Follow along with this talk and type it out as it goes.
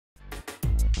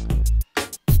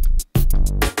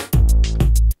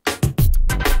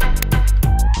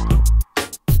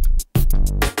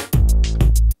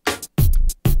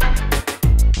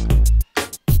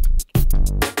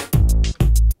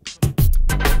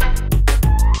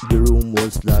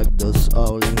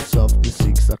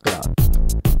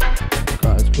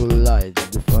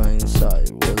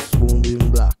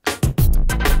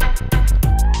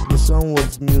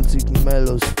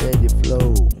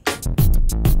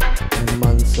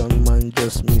sun man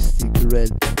just mystic red,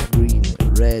 green,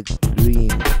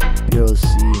 pure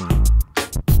scene.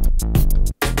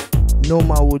 No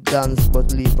man would dance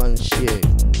but leap and shake.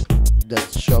 That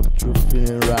shock through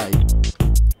feeling right.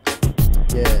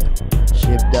 Yeah,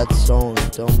 shape that sound,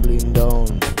 tumbling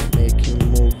down, making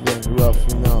movement rough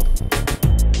enough.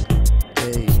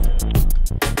 Hey,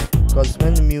 cause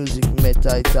when the music met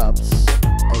high tops,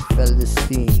 I felt the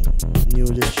sting, knew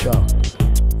the shock.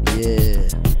 Yeah,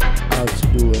 how to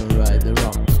do and ride the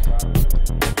rock.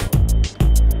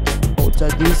 Out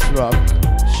of this rock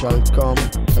shall come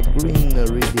a greener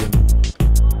rhythm.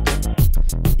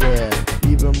 Yeah,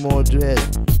 even more dread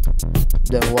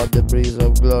than what the breeze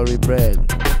of glory bred.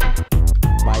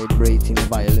 Vibrating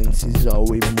violence is how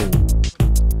we move,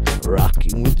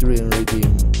 rocking with rain rhythm.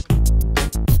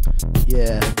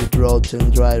 Yeah, the drought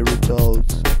and dry root out.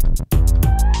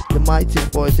 The mighty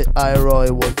poet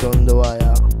Iroy was on the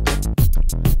wire.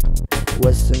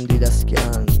 Western did a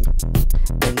scan,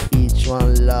 and each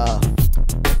one laughed.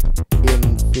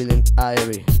 Him feeling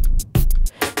irie,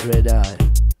 red eye.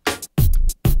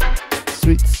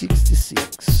 Sweet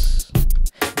 66,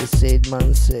 the said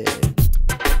man said,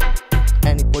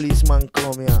 any policeman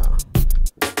come here,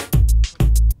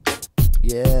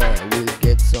 yeah, we'll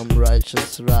get some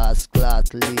righteous rascal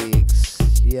licks.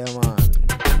 Yeah man,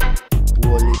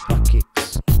 whole heap of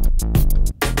kicks.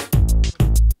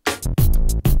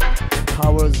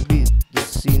 Hours beat, the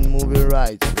scene moving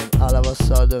right, and all of a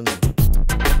sudden,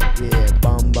 yeah,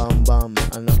 bam bam bam,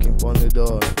 and knocking on the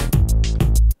door.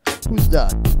 Who's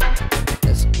that?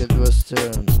 Escaped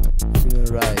Western, feeling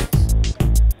right.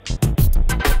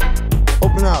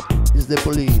 Open up, it's the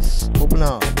police. Open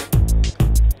up.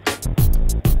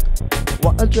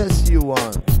 What address you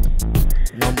want?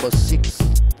 Number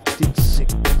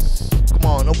 666. Come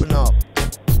on, open up.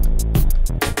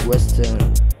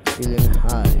 Western, feeling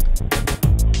high.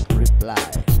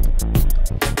 Reply.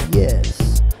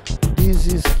 Yes, this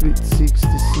is Street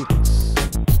 66.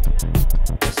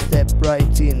 Step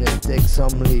right in and take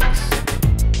some licks.